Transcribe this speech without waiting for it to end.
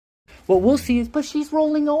what we'll see is, but she's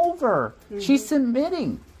rolling over. She's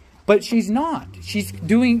submitting. But she's not.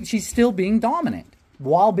 She's still being dominant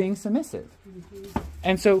while being submissive.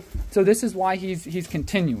 And so this is why he's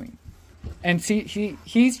continuing. And see,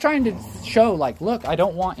 he's trying to show, like, look, I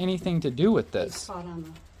don't want anything to do with this.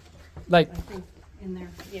 Like, I think in there,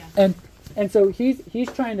 yeah. And so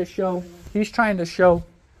he's trying to show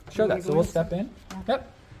that. So we'll step in.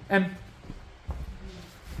 Yep.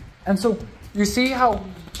 And so you see how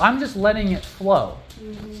I'm just letting it flow.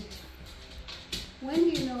 When do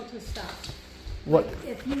you know to stop? What? Like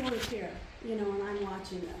if you were here, and I'm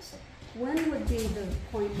watching this, when would be the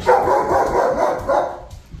point?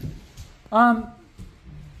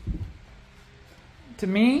 To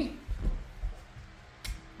me,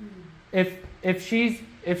 if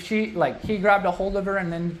she like, he grabbed a hold of her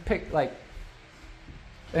and then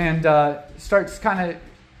starts kind of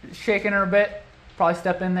shaking her a bit, probably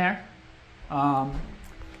step in there.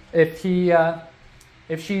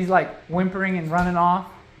 If she's like whimpering and running off,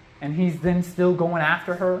 and he's then still going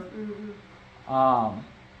after her,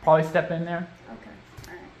 probably step in there. Okay,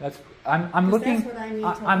 all right. That's I'm looking. That's what I need to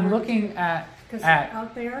I'm learn looking too. at. Because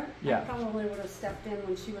out there, yeah. I probably would have stepped in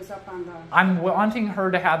when she was up on the. I'm wanting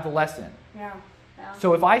her to have the lesson. Yeah.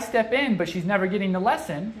 So if I step in, but she's never getting the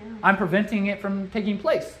lesson, I'm preventing it from taking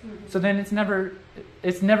place. So then it's never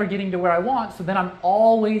getting to where I want. So then I'm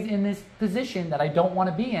always in this position that I don't want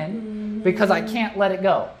to be in because I can't let it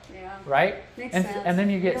go. Yeah. Right? Makes sense. And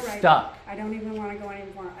then you get You're right. stuck. I don't even want to go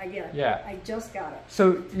anymore. I get it. Yeah. I just got it.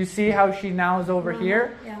 So you see how she now is over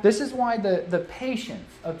here? Yeah. This is why the patience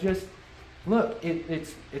of just, look,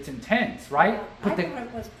 it's intense, right? Yeah. But I thought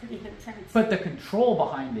it was pretty intense. But the control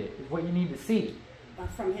behind it is what you need to see.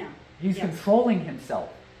 From him. He's controlling himself.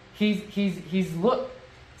 He's look,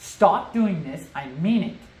 stop doing this, I mean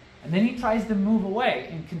it. And then he tries to move away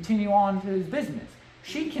and continue on to his business.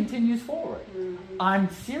 She continues forward. I'm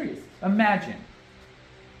serious. Imagine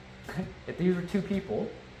if these were two people,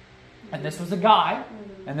 and this was a guy,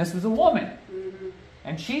 and this was a woman.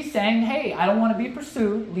 And she's saying, hey, I don't want to be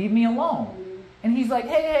pursued, leave me alone. And he's like,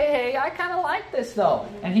 hey, I kind of like this though.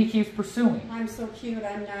 And he keeps pursuing. I'm so cute,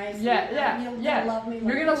 I'm nice. Yeah. You're gonna love me.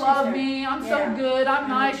 You're going to love me. I'm so good. I'm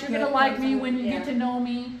nice. You're going to like me when you get to know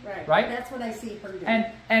me. Right? That's what I see her doing.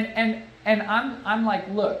 And I'm like,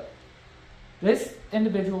 look, this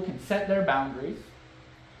individual can set their boundaries,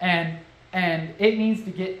 and it needs to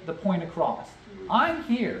get the point across. I'm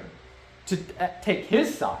here to take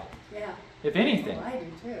his side. Yeah. If anything. Well, I do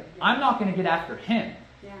too. Yeah. I'm not going to get after him.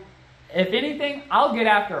 Yeah. If anything, I'll get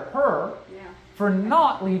after her for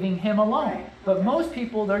not leaving him alone. Right. But most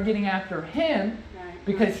people, they're getting after him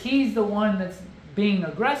because he's the one that's being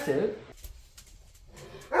aggressive.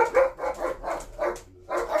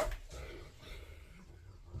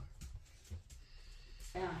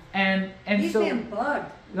 And he's so being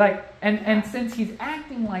bugged. Like and since he's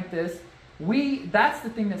acting like this, that's the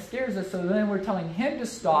thing that scares us. So then we're telling him to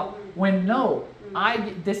stop when no, I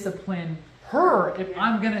discipline her. If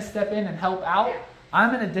I'm going to step in and help out,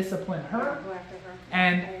 I'm going to discipline her.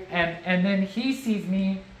 And then he sees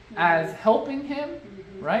me as helping him,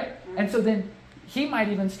 right? And so then he might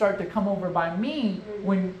even start to come over by me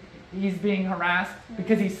when he's being harassed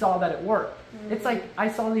because he saw that it worked. It's like I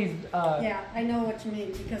saw these... yeah, I know what you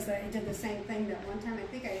mean because I did the same thing that one time. I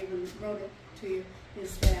think I even wrote it to you,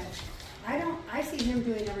 is that I see him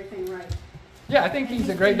doing everything right. Yeah, I think he's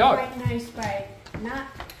a great dog. Quite nice by not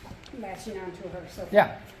latching onto her, so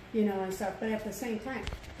and stuff. But at the same time,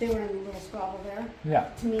 they were in a little squabble there. Yeah.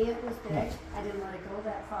 To me, it was big. I didn't let it go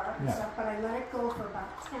that far and stuff, but I let it go for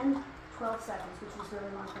about 10, 12 seconds, which was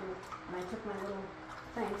really long for me. And I took my little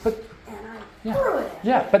thing and I threw it at her.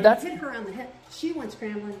 Yeah, but that's hit her on the head. She went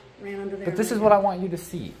scrambling, ran under there. But this is what I want you to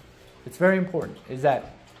see. It's very important. Is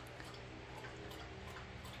that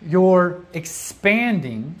you're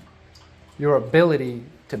expanding your ability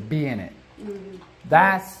to be in it.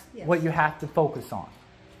 That's what you have to focus on.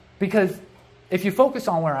 Because if you focus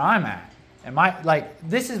on where I'm at,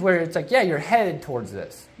 this is where it's like, yeah, you're headed towards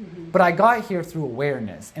this. But I got here through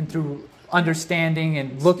awareness and through understanding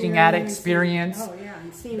and looking at experience. Oh, yeah,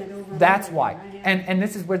 and seeing it over. That's why. And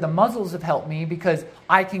this is where the muzzles have helped me because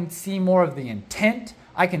I can see more of the intent.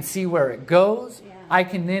 I can see where it goes. Yeah. I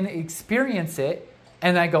can then experience it.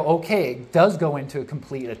 And I go, okay, it does go into a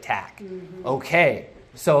complete attack. Okay,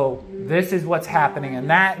 so this is what's happening. And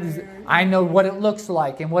that is, I know what it looks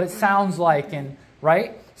like and what it sounds like. And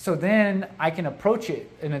right? So then I can approach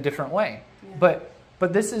it in a different way. Yeah.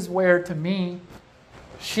 But this is where, to me,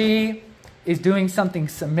 she is doing something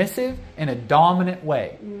submissive in a dominant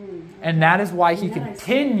way. And that is why he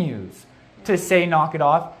continues to say knock it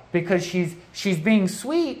off, because she's being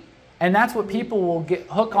sweet And that's what people will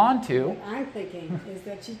hook onto. What I'm thinking is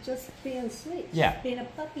that she's just being sweet. Yeah. She's being a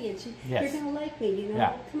puppy, and yes. you're going to like me, you know?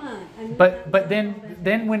 Yeah. Come on. But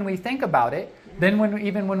then when we think about it, then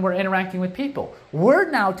even when we're interacting with people, we're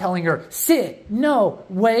now telling her, sit, no,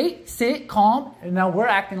 wait, sit, calm. And now we're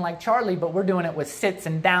acting like Charley, but we're doing it with sits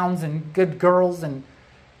and downs and good girls.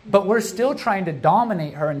 But we're still trying to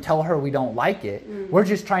dominate her and tell her we don't like it. We're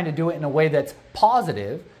just trying to do it in a way that's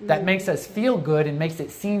positive, that makes us feel good and makes it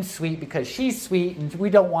seem sweet because she's sweet and we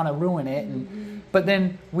don't want to ruin it. But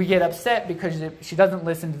then we get upset because she doesn't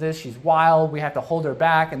listen to this. She's wild. We have to hold her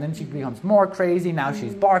back, and then she becomes more crazy. Now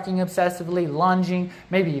she's barking obsessively, lunging,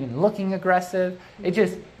 maybe even looking aggressive. It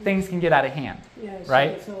just, things can get out of hand,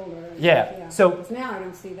 right? Yeah. So now I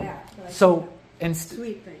don't see that.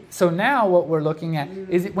 Sweet thing. So now what we're looking at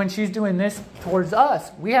is when she's doing this towards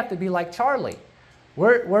us, we have to be like Charley.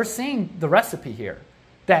 We're seeing the recipe here.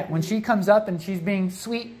 That when she comes up and she's being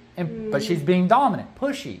sweet, but she's being dominant,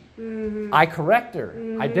 pushy, I correct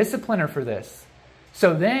her. I discipline her for this.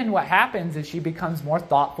 So then what happens is she becomes more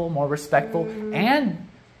thoughtful, more respectful, and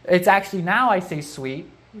it's actually now I say sweet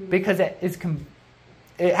because it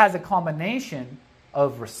has a combination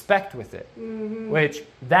of respect with it, which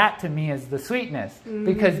that to me is the sweetness,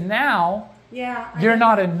 because now you're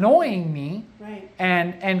not annoying me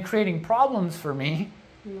and creating problems for me,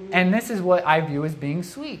 and this is what I view as being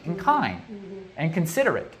sweet and kind and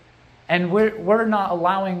considerate, and we're not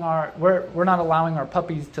allowing our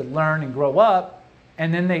puppies to learn and grow up,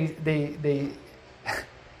 and then they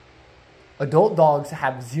adult dogs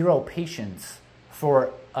have zero patience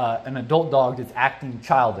for an adult dog that's acting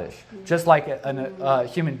childish. Just like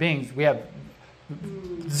human beings, we have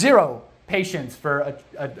zero patience for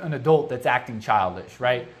an adult that's acting childish,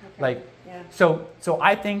 right? So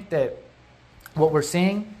I think that what we're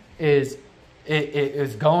seeing is it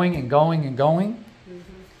is going and going and going.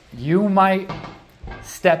 You might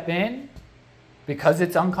step in because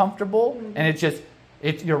it's uncomfortable and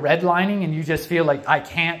you're redlining and you just feel like I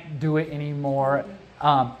can't do it anymore.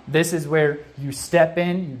 This is where you step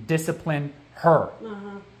in, you discipline her.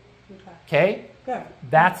 Okay? Good.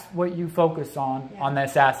 That's what you focus on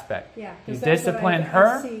this aspect. Yeah. You discipline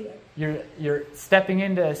her. You're stepping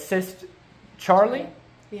in to assist Charley.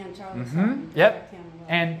 Yeah, Charley. Yep.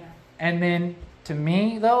 And then to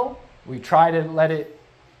me though, we try to let it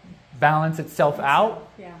balance itself out.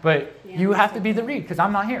 Yeah. But you have to be the read because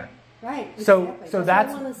I'm not here. Right. So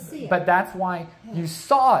that's why you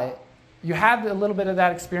saw it. You have a little bit of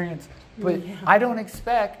that experience, but I don't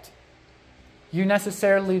expect you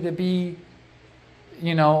necessarily to be,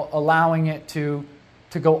 allowing it to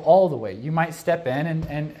go all the way. You might step in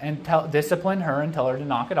and discipline her and tell her to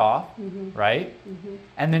knock it off, right?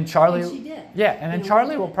 And then Charley, and she did. Yeah, and then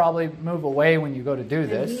Charley will probably move away when you go to do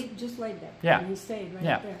this. He just laid there. Yeah, and he stayed right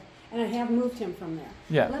there. And I have moved him from there.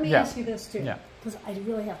 Yeah. Let me ask you this too, because I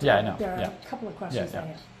really have to. Yeah, I know. There are a couple of questions I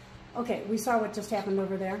have. Okay, we saw what just happened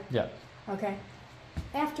over there. Yeah. Okay.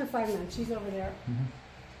 After 5 minutes, she's over there.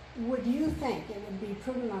 Would you think it would be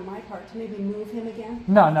prudent on my part to maybe move him again?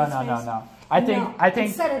 No. I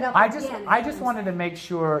think set it up I just wanted to make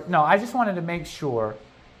sure. No, I just wanted to make sure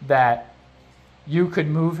that you could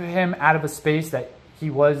move him out of a space that he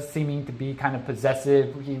was seeming to be kind of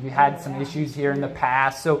possessive. He had some issues here in the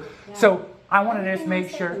past. So I wanted to just make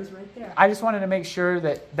sure. Right, I just wanted to make sure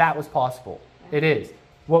that was possible. Yeah. It is.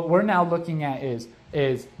 What we're now looking at is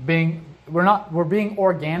we're being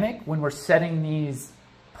organic when we're setting these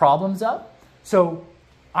problems up. So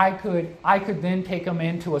I could then take them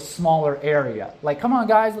into a smaller area. Like, come on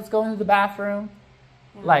guys, let's go into the bathroom.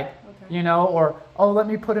 Yeah, or let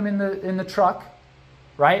me put him in the truck,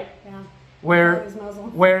 right? Yeah.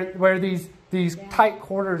 Where these tight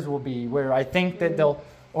quarters will be, where I think that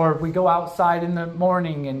or we go outside in the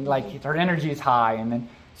morning and like our energy is high, and then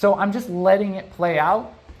so I'm just letting it play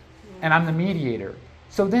out, and I'm the mediator.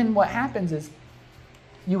 So then what happens is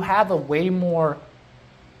you have a way more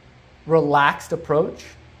relaxed approach.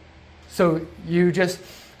 So you just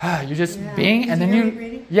being, and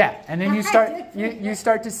then and then you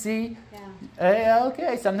start to see,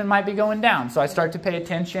 okay, something might be going down. So I start to pay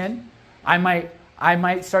attention. I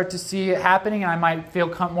might start to see it happening, and I might feel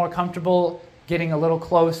more comfortable getting a little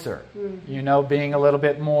closer. Being a little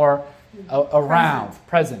bit more around,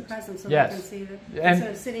 present. So yes. They can see that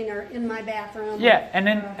instead of sitting there in my bathroom. Yeah, and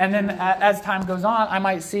then as time goes on, I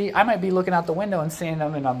might be looking out the window and seeing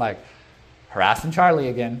them, and I'm like harassing Charley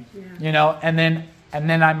again. Yeah. And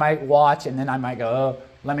then I might watch, and then I might go, oh,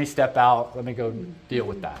 let me step out, let me go deal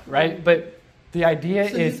with that, right? But the idea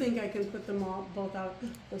is... So you think I can put them both out at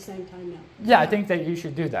the same time now? Yeah, I think that you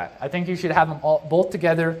should do that. I think you should have them both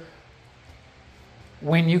together.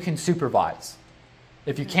 when you can supervise.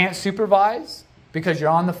 If you can't supervise because you're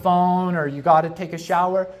on the phone or you got to take a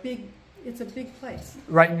shower. It's a big place.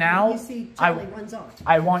 Right now, you see Charlie runs off.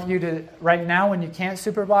 I want you to, right now when you can't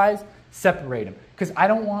supervise, separate them. Because I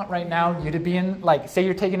don't want right now you to be in, like, say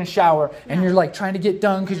you're taking a shower and you're like trying to get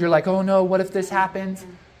done because you're like, oh no, what if this happens?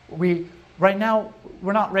 Right now,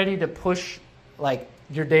 we're not ready to push like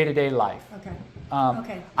your day-to-day life. Okay.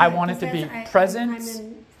 Okay. I want it to be present.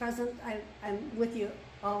 I'm with you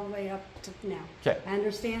all the way up to now. Okay. I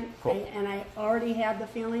understand. Cool. And I already had the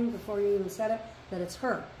feeling before you even said it that it's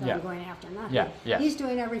her that I'm going after, not him. Yeah. He's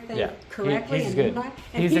doing everything correctly. He's good.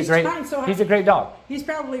 And He's a great dog. He's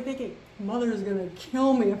probably thinking, Mother's going to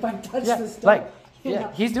kill me if I touch this dog.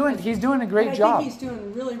 He's doing a great job. I think he's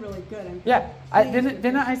doing really, really good.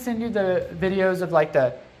 Didn't I send you the videos of like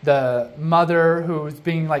the mother who's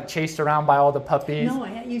being like chased around by all the puppies? No,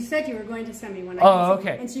 you said you were going to send me one.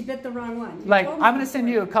 Okay. And she bit the wrong one. Like, I'm going to send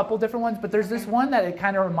you a couple different ones, but there's this one that it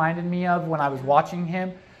kind of reminded me of when I was watching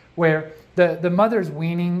him, where the mother's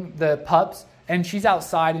weaning the pups, and she's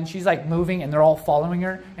outside, and she's like moving, and they're all following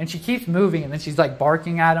her, and she keeps moving, and then she's like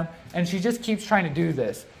barking at them, and she just keeps trying to do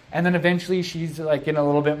this. And then eventually she's like in a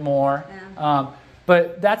little bit more. Yeah.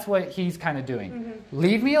 But that's what he's kind of doing. Mm-hmm.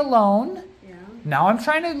 Leave me alone. Yeah. Now I'm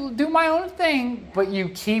trying to do my own thing, but you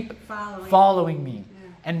keep following me. Yeah.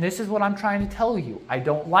 And this is what I'm trying to tell you. I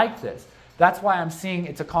don't like this. That's why I'm seeing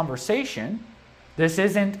it's a conversation. This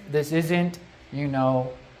isn't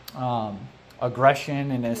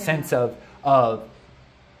aggression in a sense of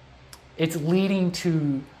it's leading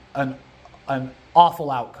to an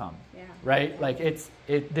awful outcome. Yeah. Right? Like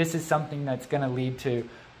this is something that's going to lead to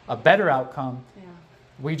a better outcome. Yeah.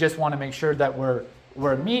 We just want to make sure that we're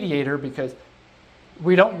a mediator because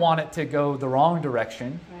we don't want it to go the wrong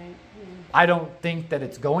direction. Right. Yeah. I don't think that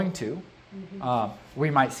it's going to. Mm-hmm. We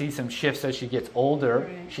might see some shifts as she gets older.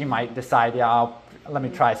 Right. She might decide, let me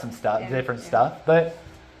try some stuff, different stuff. But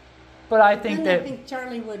I think I think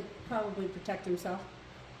Charlie would probably protect himself.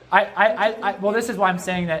 Well, this is why I'm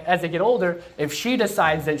saying that as they get older, if she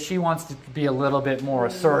decides that she wants to be a little bit more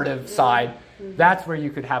assertive side, that's where you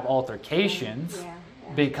could have altercations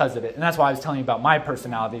because of it. And that's why I was telling you about my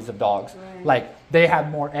personalities of dogs. Right. Like, they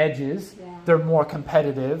have more edges. Yeah. They're more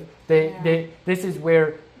competitive. This is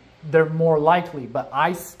where they're more likely. But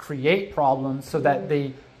I create problems so that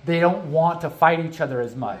they don't want to fight each other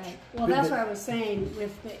as much. Right. Well, that's what I was saying.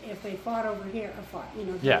 If they fought over here,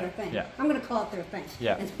 do their thing. Yeah. I'm going to call it their thing.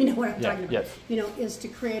 Yeah. And you know what I'm talking about. Yes. Is to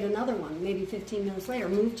create another one. Maybe 15 minutes later,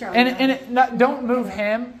 move Charlie. Don't move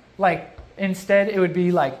him. Like, instead, it would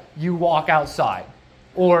be like you walk outside,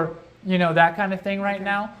 or that kind of thing right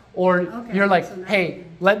now. Or you're like, hey,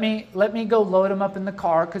 let me go load him up in the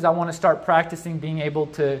car because I want to start practicing being able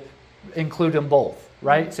to include them both.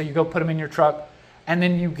 Right. Mm-hmm. So you go put them in your truck. And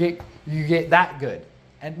then you get that good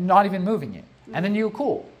and not even moving it. Mm-hmm. And then you go,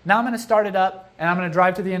 cool. Now I'm going to start it up and I'm going to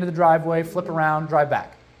drive to the end of the driveway, flip around, drive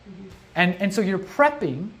back. Mm-hmm. And so you're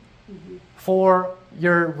prepping for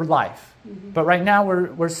your life. Mm-hmm. But right now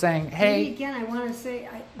we're saying, hey. Maybe again, I want to say,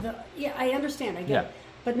 I understand. I get it.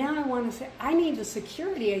 But now I want to say, I need the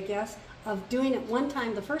security, I guess, of doing it one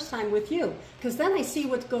time, the first time with you. Because then I see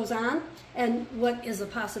what goes on and what is a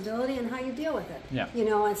possibility and how you deal with it. Yeah.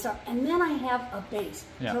 And stuff. And then I have a base.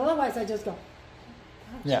 Yeah. So otherwise I just go,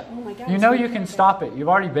 oh my God. You can stop it. You've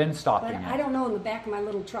already been stopping it. I don't know in the back of my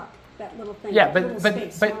little truck, that little thing. Yeah,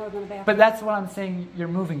 but that's what I'm saying you're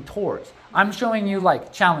moving towards. I'm showing you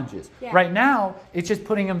like challenges. Yeah. Right now, it's just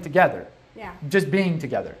putting them together. Yeah. Just being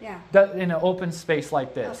together. Yeah. In an open space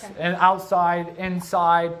like this. Okay. And outside,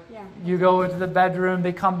 inside, you go into the bedroom,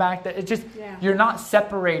 they come back. It's just, you're not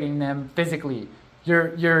separating them physically.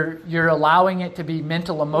 You're allowing it to be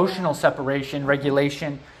mental, emotional separation,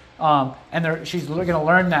 regulation. And she's going to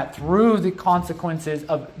learn that through the consequences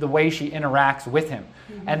of the way she interacts with him.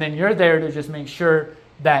 Mm-hmm. And then you're there to just make sure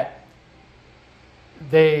that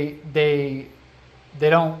they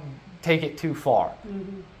don't take it too far.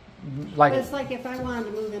 Mm-hmm. But it's like if I wanted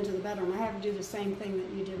to move into the bedroom, I have to do the same thing that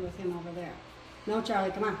you did with him over there. No,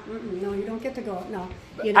 Charlie, come on. No, you don't get to go. No.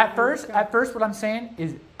 At first, what I'm saying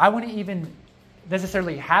is I wouldn't even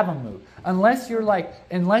necessarily have him move unless you're like,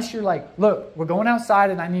 look, we're going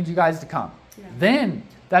outside and I need you guys to come. Yeah. Then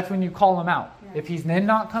that's when you call him out. Yeah. If he's then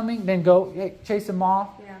not coming, then go chase him off.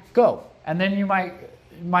 Yeah. Go, and then you might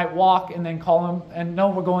walk and then call him and no,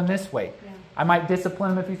 we're going this way. Yeah. I might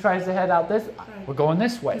discipline him if he tries to head out this. Right. We're going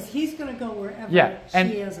this way. Because he's going to go wherever she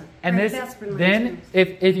isn't. And then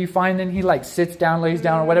if you find then he like sits down, lays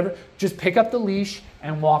down or whatever, just pick up the leash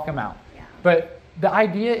and walk him out. Yeah. But the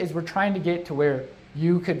idea is we're trying to get to where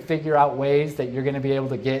you could figure out ways that you're going to be able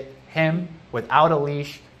to get him without a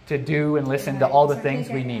leash to do and listen to all the things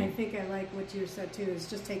we need. I think I like what you said too, is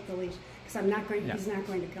just take the leash. Because I'm not going, he's not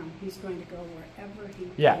going to come. He's going to go wherever he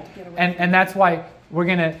can to get away. And that's why we're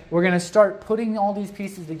gonna start putting all these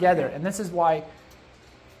pieces together. And this is why,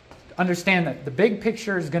 understand that the big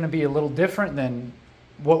picture is going to be a little different than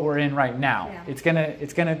what we're in right now. Yeah.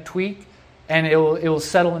 It's gonna tweak, and it will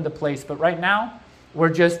settle into place. But right now,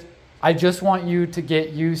 I just want you to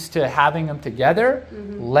get used to having them together,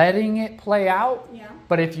 letting it play out. Yeah.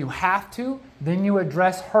 But if you have to, then you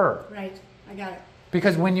address her. Right, I got it.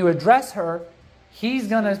 Because when you address her, he's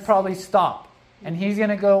going to probably stop. And he's going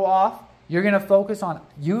to go off. You're going to focus on,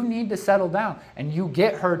 you need to settle down. And you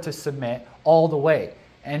get her to submit all the way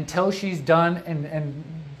until she's done and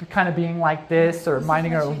kind of being like this or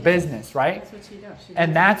minding her own business, right? That's what she does.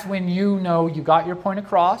 And that's when you know you got your point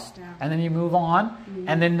across, and then you move on.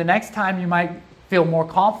 And then the next time you might feel more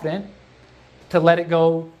confident to let it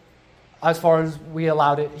go as far as we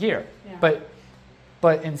allowed it here. Yeah.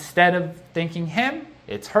 But instead of thinking him,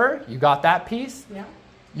 it's her. You got that piece. Yeah.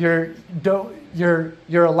 You're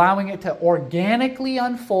allowing it to organically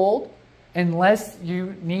unfold, unless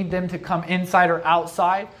you need them to come inside or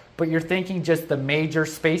outside. But you're thinking just the major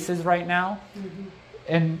spaces right now.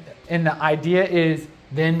 And the idea is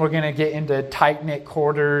then we're going to get into tight-knit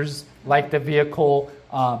quarters like the vehicle.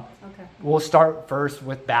 We'll start first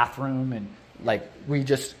with bathroom, and like we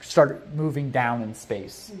just start moving down in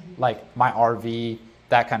space, like my RV,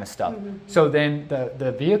 that kind of stuff. So then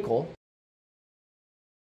the vehicle